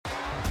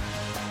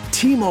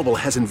T-Mobile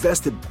has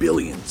invested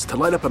billions to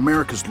light up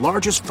America's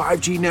largest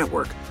 5G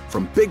network,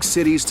 from big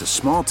cities to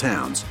small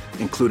towns,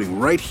 including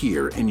right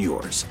here in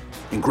yours.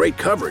 And great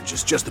coverage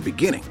is just the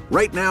beginning.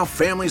 Right now,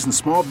 families and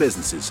small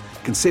businesses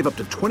can save up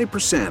to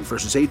 20%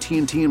 versus AT&T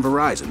and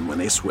Verizon when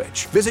they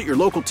switch. Visit your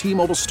local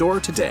T-Mobile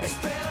store today.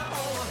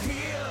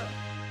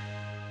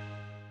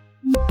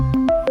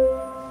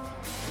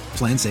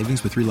 Plan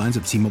savings with 3 lines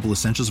of T-Mobile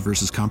Essentials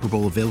versus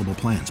comparable available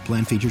plans.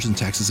 Plan features and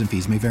taxes and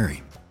fees may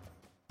vary.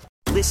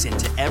 Listen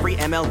to every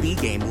MLB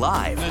game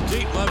live. In the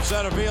deep left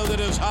center field, it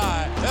is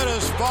high, it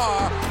is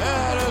far,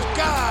 it is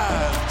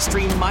gone.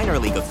 Stream minor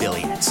league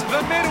affiliates.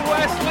 The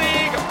Midwest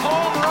League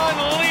home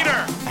run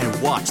leader.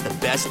 And watch the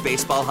best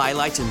baseball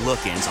highlights and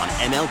look-ins on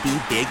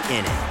MLB Big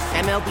Inning.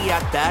 MLB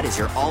At Bat is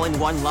your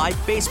all-in-one live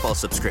baseball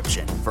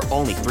subscription for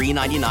only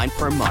 $3.99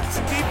 per month.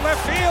 Deep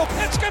left field,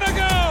 it's gonna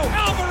go.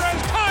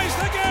 Alvarez ties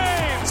the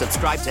game.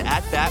 Subscribe to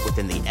At Bat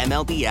within the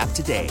MLB app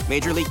today.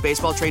 Major League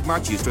Baseball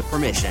trademarks used with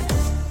permission.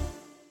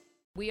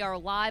 We are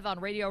live on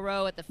Radio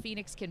Row at the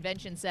Phoenix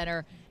Convention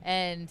Center,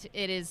 and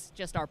it is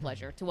just our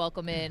pleasure to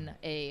welcome in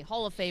a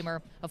Hall of Famer,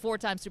 a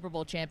 4-time Super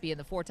Bowl champion,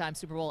 the 4-time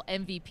Super Bowl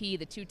MVP,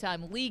 the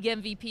 2-time league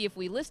MVP. If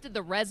we listed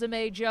the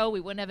resume, Joe, we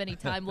wouldn't have any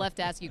time left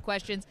to ask you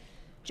questions.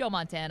 Joe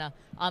Montana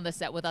on the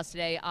set with us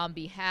today on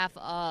behalf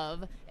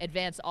of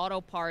Advanced Auto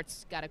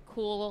Parts. Got a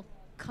cool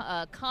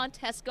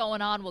contest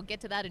going on. We'll get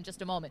to that in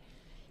just a moment.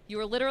 You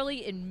were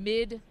literally in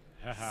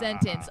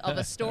mid-sentence of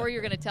a story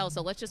you're going to tell,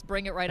 so let's just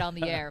bring it right on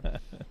the air.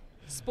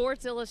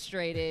 Sports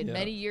Illustrated,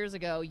 many years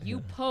ago, you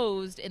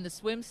posed in the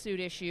swimsuit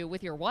issue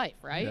with your wife,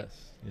 right?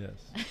 Yes.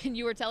 And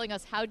you were telling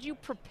us, how'd you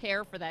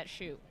prepare for that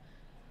shoot?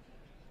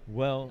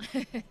 Well,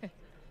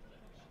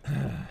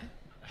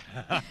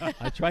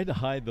 I tried to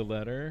hide the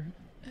letter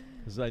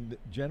because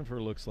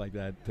Jennifer looks like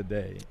that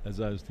today,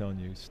 as I was telling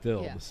you,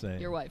 still the same.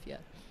 Your wife, yeah.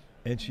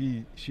 And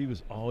she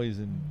was always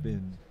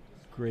in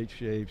great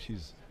shape.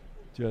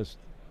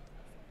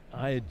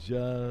 I had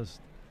just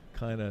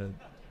kind of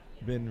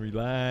been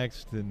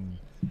relaxed, and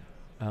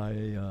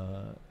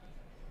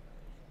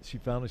she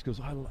found me. She goes,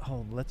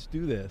 oh, let's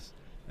do this.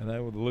 And I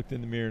would have looked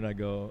in the mirror, and I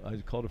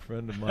called a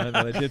friend of mine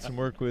that I did some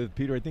work with,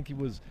 Peter. I think he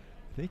was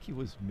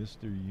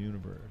Mr.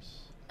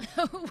 Universe.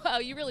 Wow,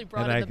 you really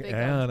brought in the big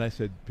one. And I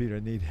said, Peter, I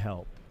need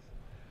help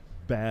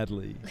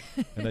badly.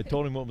 And I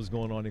told him what was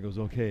going on. He goes,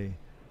 okay,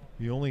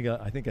 you only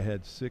got, I think I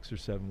had 6 or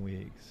 7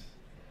 weeks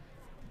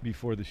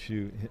before the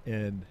shoot,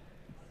 and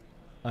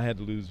I had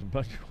to lose a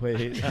bunch of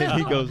weight. And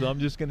he goes, I'm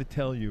just going to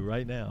tell you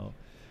right now,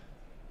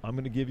 I'm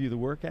going to give you the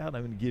workout.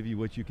 I'm going to give you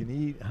what you can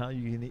eat, how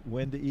you can eat,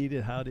 when to eat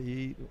it, how to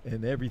eat,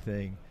 and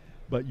everything.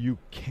 But you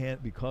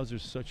can't, because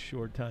there's such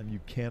short time, you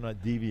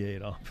cannot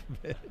deviate off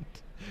of it.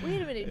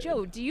 Wait a minute,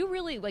 Joe, do you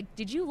really,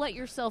 did you let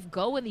yourself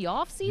go in the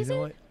off season?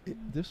 You know what?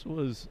 This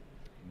was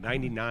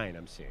 99,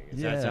 I'm seeing.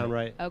 Does that sound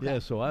right? Okay. Yeah,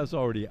 so I was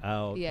already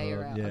out. Yeah,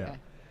 you're out. Yeah. Okay.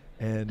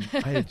 And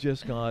I had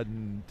just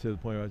gotten to the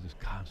point where I was just,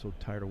 God, I'm so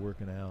tired of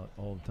working out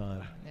all the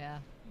time. Yeah.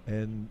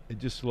 And it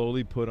just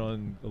slowly put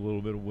on a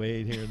little bit of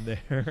weight here and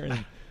there.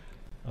 And,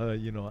 I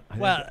think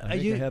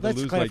I had to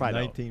lose like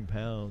 19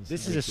 pounds.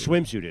 This is a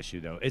swimsuit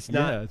issue, though. It's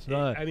not. Yeah, it's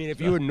not. I mean,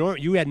 if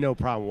you had no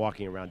problem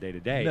walking around day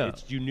to day. No.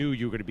 You knew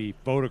you were going to be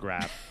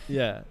photographed.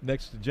 Yeah,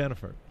 next to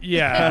Jennifer.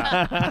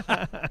 Yeah.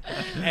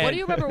 What do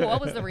you remember?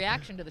 What was the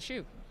reaction to the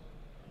shoot?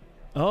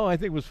 Oh, I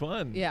think it was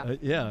fun. Yeah.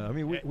 Yeah. I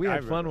mean, we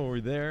had fun when we were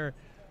there.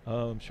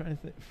 I'm trying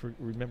to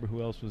remember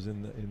who else was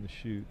in the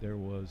shoot. There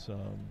was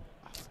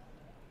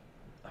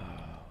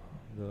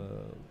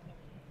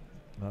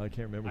I can't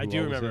remember. I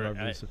do remember.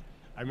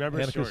 I remember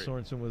Annika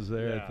Sorensen was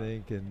there, I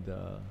think, and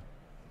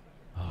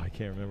I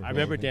can't remember. I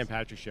remember Dan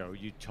Patrick's show.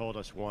 You told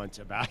us once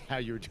about how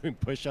you were doing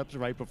push-ups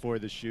right before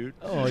the shoot.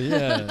 Oh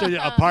yeah,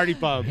 a party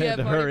pump. Had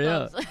to hurry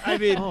up. I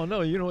mean, oh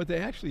no, you know what? They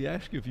actually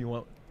ask you if you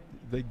want.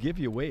 They give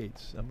you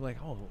weights. I'm like,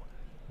 oh,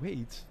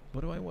 weights?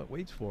 What do I want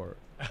weights for?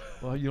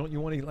 Well, you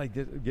want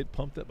to get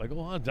pumped up? Like,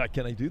 oh,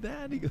 can I do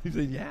that? He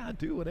said, yeah,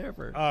 do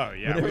whatever. Oh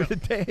yeah, whatever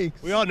it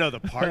takes. We all know the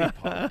party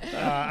pump.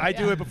 I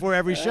do it before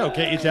every show.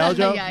 Can't you tell,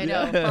 Joe? Yeah, I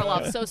know.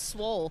 Perloff, so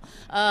swole.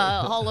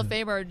 Hall of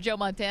Famer Joe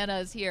Montana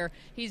is here.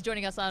 He's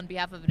joining us on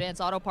behalf of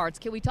Advanced Auto Parts.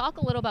 Can we talk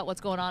a little about what's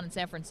going on in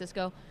San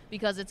Francisco?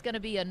 Because it's going to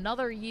be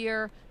another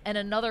year and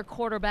another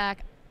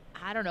quarterback,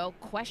 I don't know,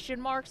 question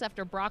marks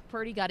after Brock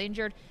Purdy got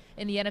injured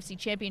in the NFC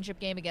Championship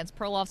game against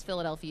Perloff's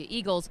Philadelphia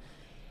Eagles.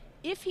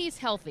 If he's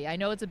healthy, I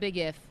know it's a big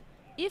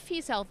if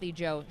he's healthy,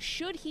 Joe,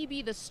 should he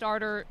be the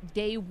starter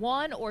day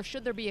one, or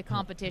should there be a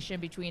competition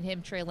between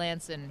him, Trey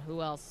Lance, and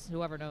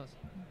whoever knows?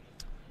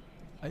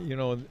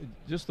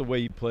 Just the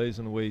way he plays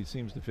and the way he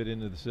seems to fit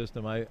into the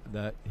system,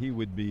 that he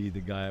would be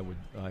the guy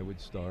I would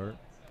start.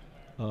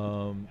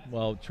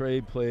 While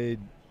Trey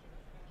played,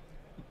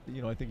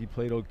 I think he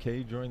played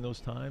okay during those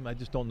times. I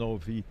just don't know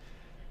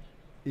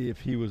if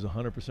he was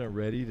 100%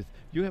 ready.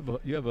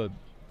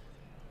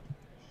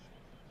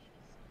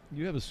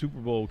 You have a Super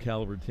Bowl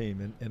caliber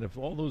team, and if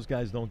all those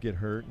guys don't get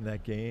hurt in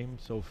that game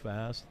so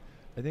fast,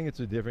 I think it's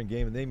a different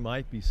game, and they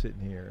might be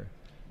sitting here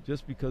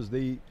just because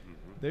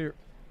they're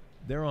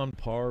on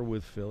par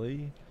with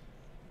Philly.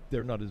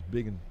 they're not as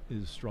big and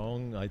as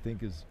strong, I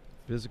think, as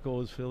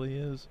physical as Philly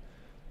is,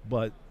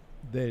 but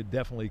they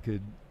definitely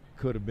could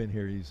have been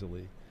here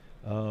easily.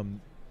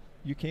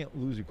 You can't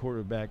lose your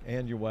quarterback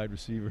and your wide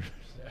receivers.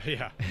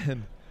 Yeah.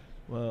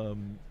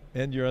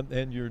 And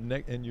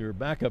your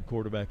backup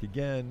quarterback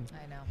again.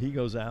 I know. He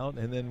goes out,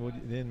 and then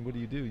what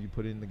do? You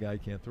put in the guy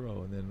can't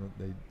throw, and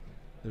then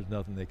there's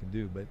nothing they can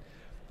do. But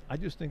I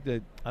just think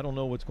that I don't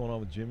know what's going on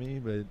with Jimmy,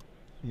 but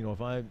you know,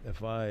 if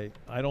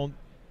I don't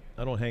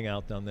hang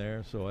out down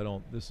there, so I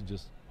don't. This is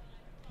just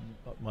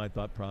my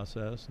thought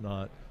process,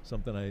 not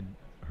something I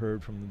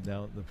heard from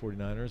the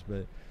 49ers.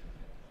 But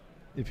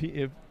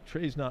if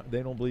Trey's not,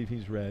 they don't believe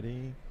he's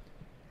ready.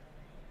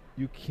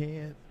 You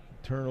can't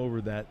turn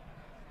over that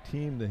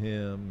team to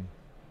him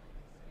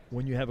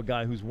when you have a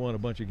guy who's won a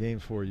bunch of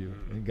games for you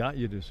and got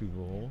you to the Super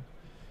Bowl.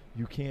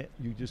 You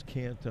just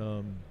can't.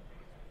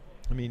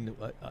 I mean,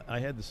 I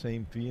had the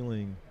same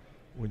feeling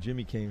when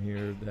Jimmy came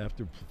here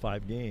after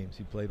 5 games.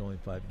 He played only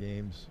 5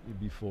 games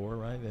before,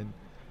 right? And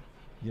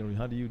you know,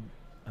 how do you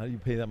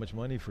pay that much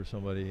money for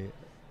somebody,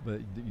 but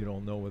you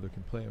don't know whether they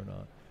can play or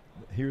not?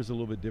 Here's a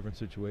little bit different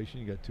situation.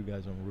 You got 2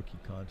 guys on rookie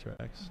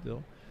contracts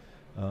still.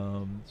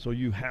 So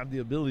you have the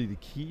ability to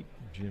keep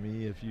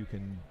Jimmy if you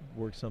can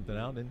work something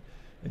out, and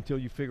until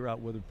you figure out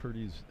whether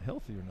Purdy's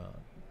healthy or not.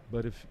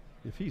 But if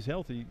he's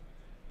healthy,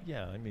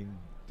 yeah, I mean,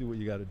 do what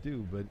you got to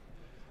do. But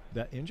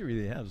that injury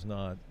they have is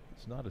not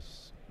a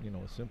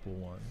simple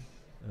one.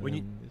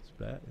 It's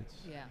bad.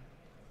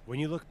 When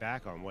you look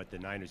back on what the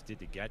Niners did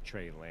to get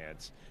Trey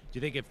Lance, do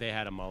you think if they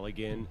had a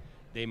mulligan,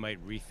 they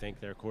might rethink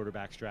their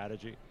quarterback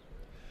strategy?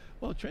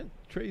 Well,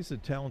 Trey's a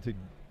talented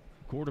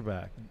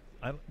quarterback.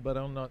 But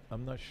I'm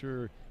not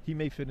sure he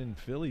may fit in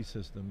Philly's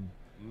system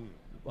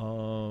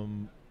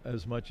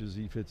as much as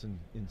he fits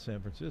in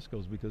San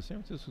Francisco's, because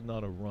San Francisco's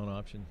not a run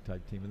option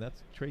type team, and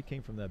Trey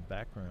came from that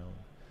background.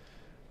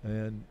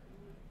 And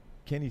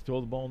can he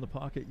throw the ball in the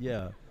pocket?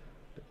 Yeah.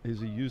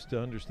 Is he used to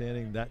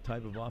understanding that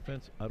type of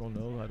offense? I don't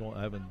know.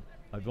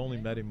 I've only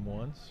met him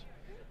once,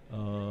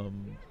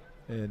 and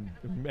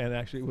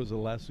actually it was the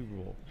last Super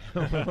Bowl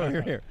when we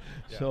were here.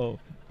 Yeah. So.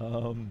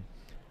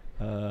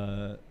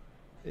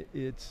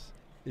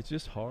 It's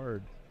just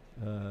hard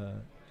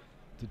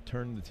to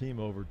turn the team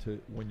over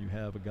to when you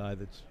have a guy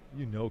that's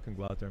can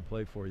go out there and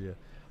play for you.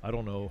 I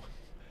don't know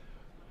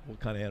what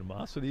kind of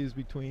animosity is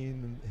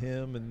between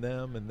him and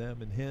them and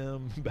them and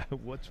him, about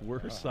what's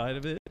worse side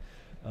of it,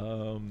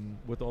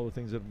 with all the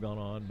things that have gone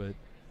on. But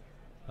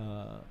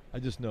I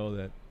just know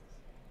that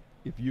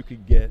if you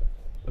could get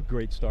a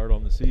great start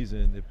on the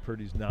season, if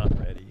Purdy's not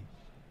ready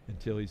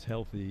until he's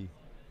healthy,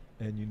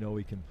 and he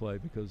can play,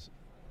 because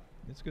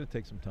it's going to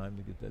take some time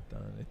to get that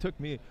done. It took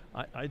me.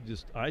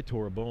 I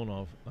tore a bone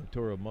off. I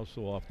tore a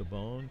muscle off the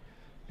bone,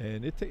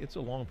 and it's a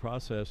long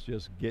process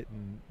just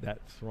getting that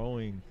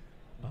throwing.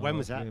 When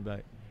was that?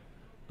 Back.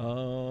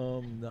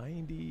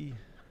 90.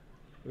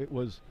 It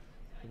was.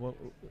 Well,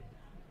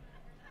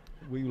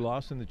 we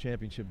lost in the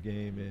championship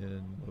game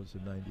in, what was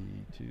it,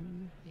 92?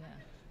 Yeah.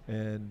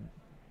 And.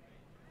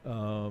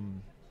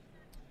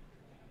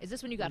 Is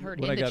this when you got hurt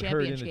when in I the got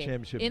championship hurt in the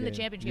championship game? In the game.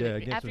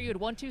 championship Yeah, after you had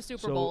won 2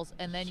 Super Bowls,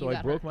 and then you got hurt.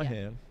 got So I broke my yeah.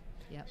 hand.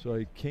 Yep. So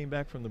I came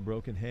back from the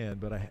broken hand,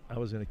 but I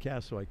was in a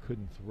cast, so I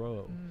couldn't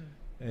throw.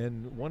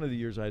 And one of the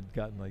years I'd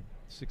gotten like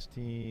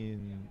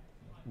 16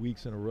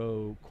 weeks in a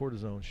row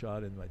cortisone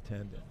shot in my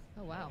tendon.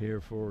 Oh, wow.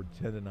 Here for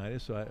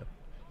tendonitis,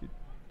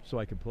 so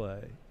I could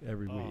play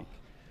every week.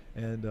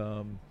 And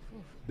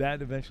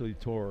that eventually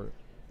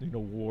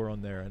wore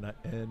on there.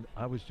 And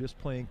I was just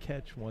playing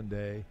catch one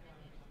day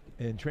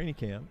in training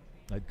camp.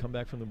 I'd come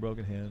back from the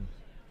broken hand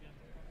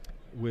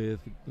with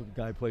the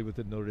guy I played with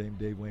at Notre Dame,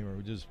 Dave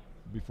Waymer, just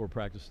before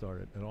practice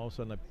started. And all of a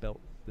sudden I felt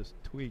this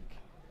tweak.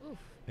 Oof.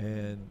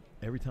 And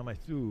every time I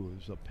threw,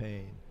 it was a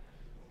pain.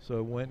 So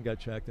I went and got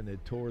checked, and they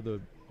tore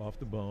off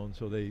the bone.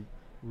 So they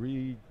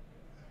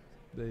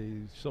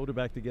sewed it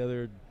back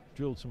together,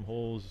 drilled some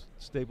holes,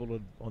 stapled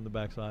it on the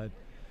backside.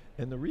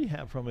 And the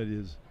rehab from it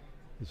is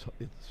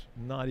it's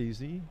not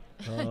easy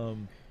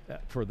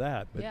for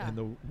that. But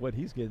and what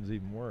he's getting is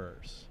even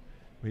worse,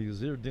 because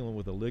they're dealing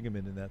with a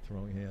ligament in that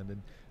throwing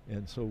hand.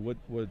 And so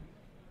what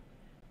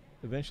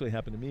eventually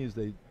happened to me is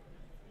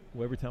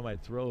every time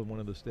I'd throw, one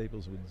of the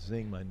staples would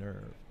zing my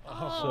nerve.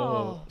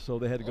 Oh. So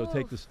they had to go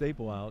take the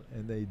staple out,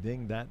 and they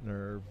dinged that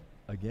nerve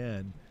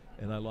again,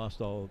 and I lost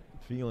all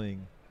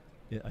feeling.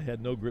 I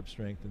had no grip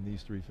strength in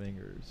these 3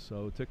 fingers.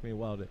 So it took me a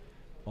while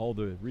all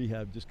the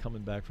rehab just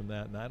coming back from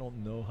that, and I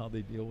don't know how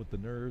they deal with the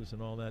nerves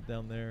and all that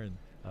down there. And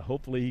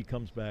hopefully he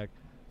comes back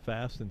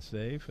fast and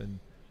safe. And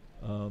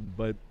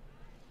but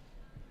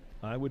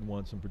I would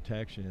want some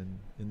protection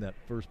in that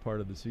first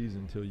part of the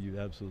season until you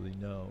absolutely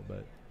know.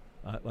 But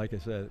like I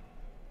said,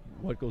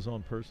 what goes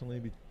on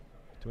personally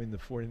between the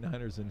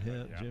 49ers and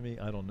him, Jimmy,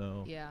 I don't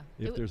know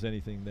if there's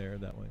anything there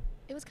that way.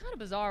 It was kind of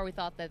bizarre. We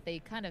thought that they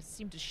kind of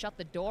seemed to shut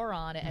the door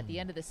on it at the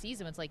end of the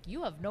season. It's like,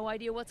 you have no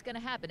idea what's going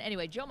to happen.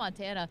 Anyway, Joe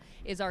Montana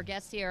is our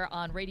guest here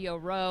on Radio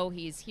Row.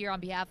 He's here on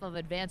behalf of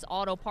Advance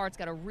Auto Parts.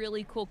 Got a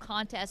really cool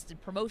contest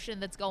and promotion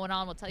that's going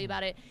on. We'll tell you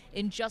about it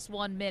in just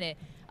 1 minute.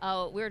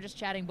 We were just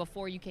chatting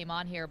before you came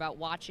on here about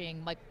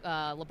watching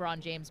LeBron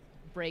James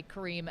break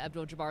Kareem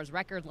Abdul-Jabbar's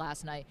record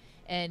last night.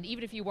 And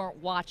even if you weren't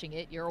watching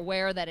it, you're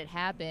aware that it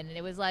happened. And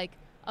it was like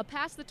a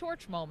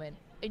pass-the-torch moment.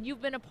 And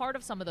you've been a part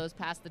of some of those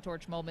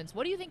pass-the-torch moments.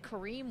 What do you think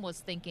Kareem was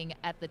thinking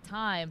at the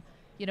time,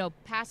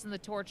 passing the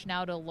torch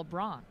now to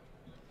LeBron?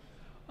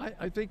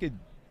 I think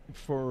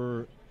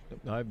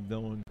I've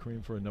known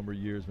Kareem for a number of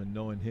years, but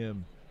knowing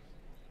him,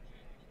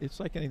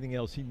 it's like anything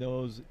else. He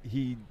knows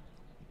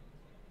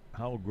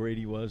how great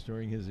he was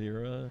during his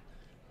era,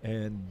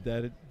 and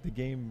that the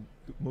game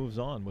moves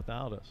on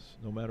without us,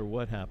 no matter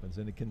what happens,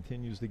 and it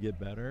continues to get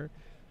better.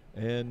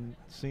 And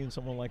seeing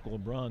someone like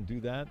LeBron do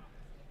that,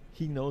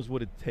 he knows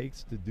what it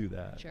takes to do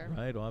that, sure.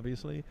 Right,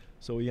 obviously.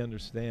 So he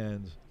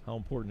understands how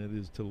important it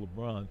is to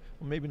LeBron.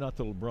 Well, maybe not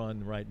to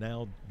LeBron right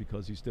now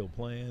because he's still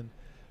playing,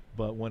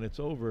 but when it's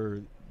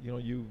over,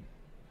 you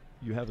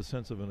have a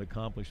sense of an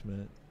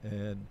accomplishment,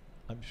 and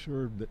I'm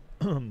sure that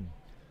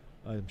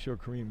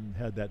Kareem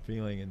had that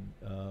feeling and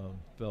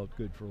felt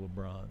good for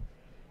LeBron.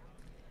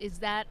 Is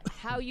that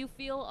how you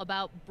feel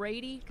about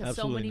Brady? Because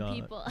so many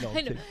people. No,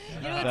 I know.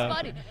 It's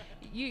funny.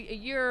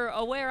 You're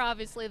aware,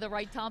 obviously, of the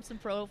Wright Thompson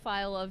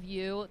profile of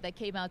you that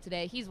came out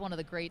today. He's one of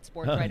the great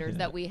sports writers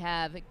that we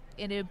have.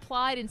 And it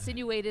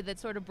insinuated that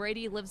sort of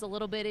Brady lives a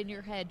little bit in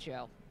your head,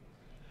 Joe.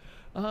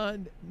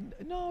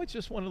 No, it's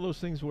just one of those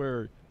things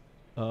where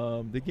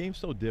the game's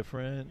so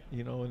different,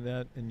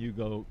 and you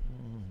go,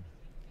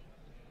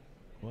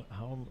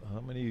 how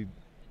many?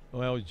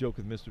 Well, I always joke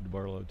with Mr.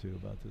 DeBarlo too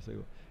about this. I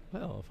go,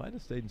 well, if I'd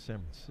have stayed in San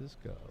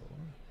Francisco,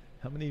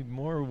 how many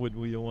more would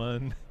we have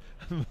won?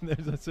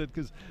 As I said,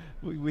 because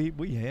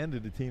we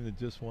handed a team that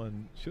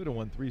should have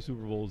won 3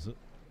 Super Bowls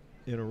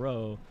in a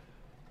row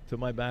to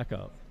my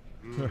backup,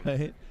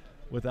 right?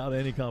 Without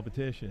any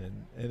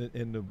competition, and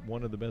in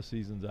one of the best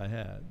seasons I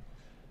had.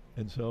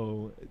 And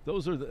so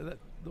those are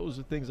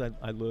things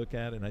I look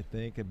at and I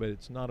think, but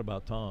it's not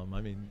about Tom.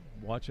 I mean,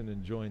 watching and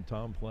enjoying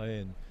Tom play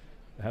and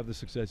have the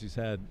success he's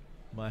had,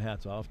 my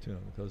hat's off to him,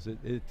 because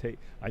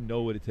I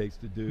know what it takes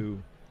to do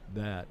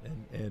that,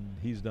 and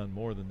he's done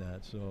more than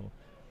that. So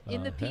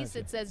in the piece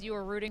it says you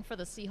were rooting for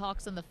the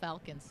Seahawks and the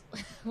Falcons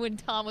when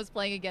Tom was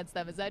playing against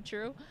them. Is that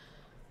true?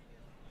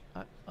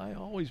 I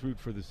always root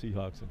for the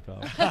Seahawks and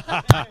Falcons.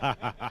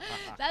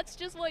 That's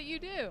just what you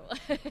do.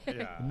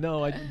 Yeah.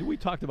 No, we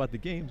talked about the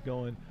games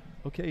going,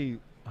 okay,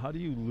 how do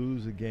you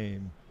lose a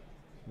game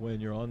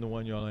when you're on the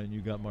 1-yard line and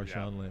you got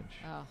Marshawn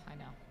Lynch? Oh, I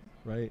know.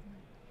 Right?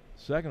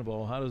 Second of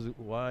all,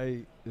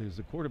 why is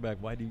the quarterback,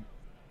 why do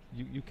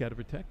you got to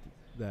protect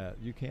that?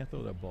 You can't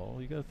throw that ball.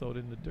 You got to throw it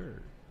in the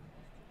dirt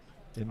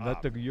and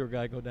let your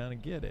guy go down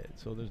and get it.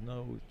 So there's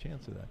no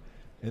chance of that.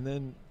 And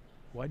then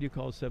why do you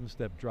call a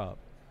 7-step drop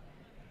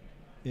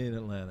in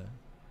Atlanta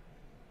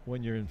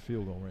when you're in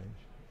field goal range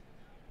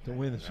to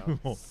win the Super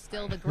Bowl?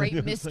 Still the great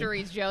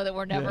mysteries, Joe, that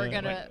we're never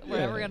gonna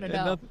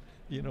know.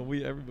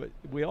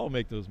 We all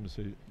make those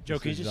decisions. Joe,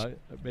 can you just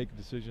make a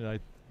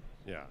decision?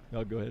 Yeah.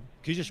 No, go ahead.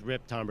 Can you just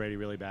rip Tom Brady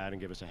really bad and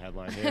give us a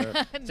headline here?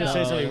 No. Just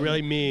say something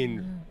really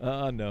mean.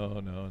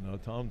 No.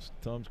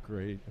 Tom's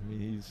great. I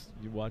mean,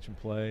 you watch him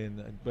play,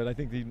 but I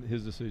think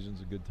his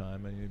decision's a good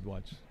time. I mean,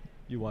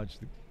 you watch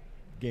the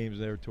games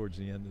there towards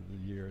the end of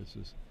the year. It's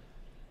just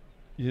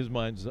his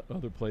mind's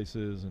other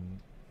places, and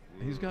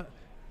he's got.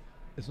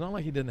 It's not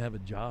like he didn't have a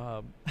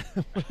job.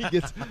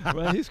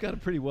 He's got a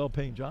pretty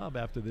well-paying job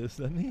after this,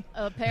 doesn't he?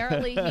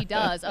 Apparently he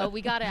does.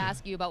 We got to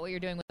ask you about what you're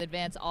doing with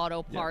Advance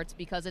Auto Parts,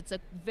 because it's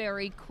a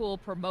very cool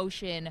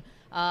promotion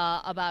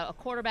about a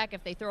quarterback.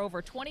 If they throw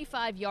over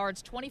 25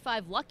 yards,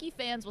 25 lucky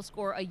fans will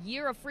score a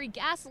year of free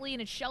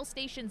gasoline at Shell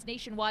stations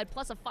nationwide,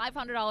 plus a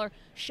 $500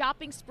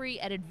 shopping spree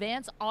at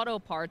Advance Auto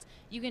Parts.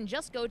 You can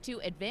just go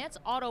to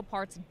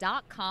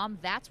advanceautoparts.com.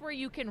 That's where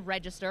you can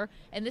register,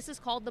 and this is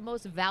called the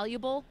most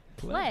valuable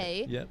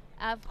play. Yep.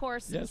 Of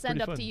course,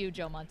 send up to you,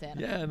 Joe Montana.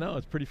 Yeah, no,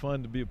 it's pretty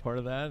fun to be a part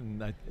of that,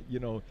 and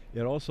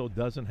it also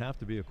doesn't have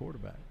to be a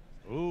quarterback.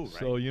 Ooh, right.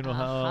 So you know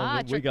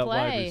how we got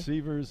wide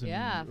receivers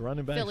and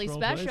running backs. Philly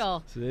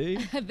special. See?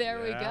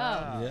 There we go.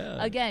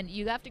 Yeah. Again,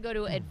 you have to go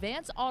to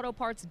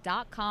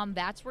advanceautoparts.com.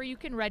 That's where you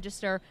can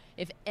register.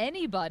 If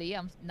anybody,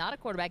 I'm not a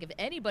quarterback, if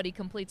anybody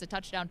completes a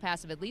touchdown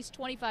pass of at least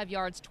 25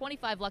 yards,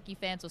 25 lucky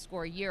fans will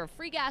score a year of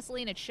free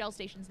gasoline at Shell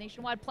stations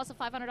nationwide, plus a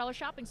 $500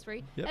 shopping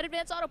spree at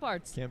Advance Auto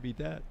Parts. Can't beat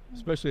that,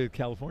 especially at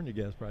California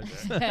gas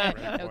prices.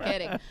 No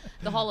kidding.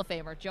 The Hall of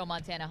Famer, Joe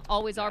Montana.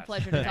 Always our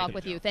pleasure to talk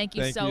with you. Thank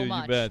you so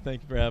much. You bet.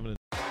 Thank you for having us.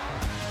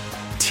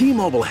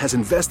 T-Mobile has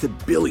invested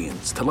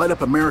billions to light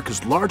up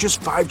America's largest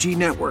 5G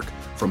network,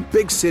 from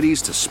big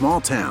cities to small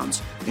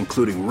towns,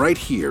 including right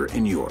here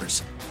in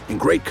yours. And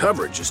great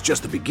coverage is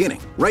just the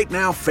beginning. Right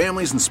now,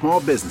 families and small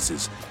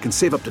businesses can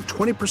save up to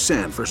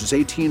 20% versus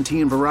AT&T and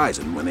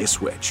Verizon when they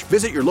switch.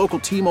 Visit your local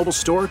T-Mobile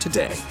store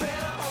today.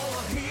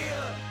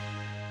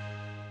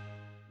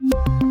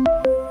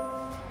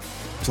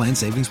 Plan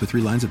savings with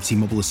 3 lines of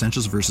T-Mobile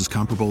Essentials versus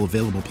comparable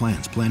available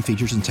plans. Plan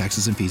features and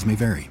taxes and fees may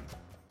vary.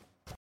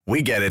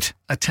 We get it.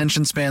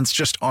 Attention spans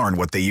just aren't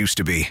what they used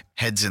to be.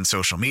 Heads in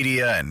social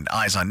media and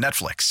eyes on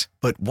Netflix.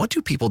 But what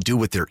do people do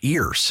with their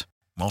ears?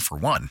 Well, for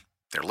one,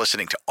 they're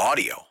listening to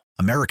audio.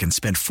 Americans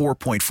spend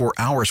 4.4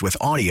 hours with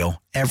audio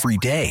every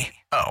day.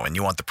 Oh, and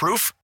you want the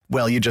proof?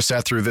 Well, you just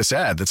sat through this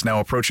ad that's now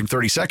approaching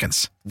 30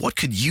 seconds. What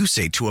could you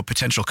say to a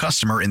potential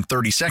customer in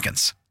 30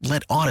 seconds?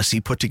 Let Odyssey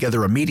put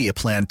together a media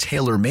plan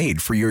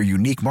tailor-made for your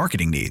unique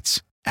marketing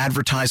needs.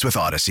 Advertise with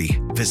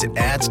Odyssey. Visit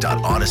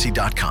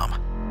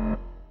ads.odyssey.com.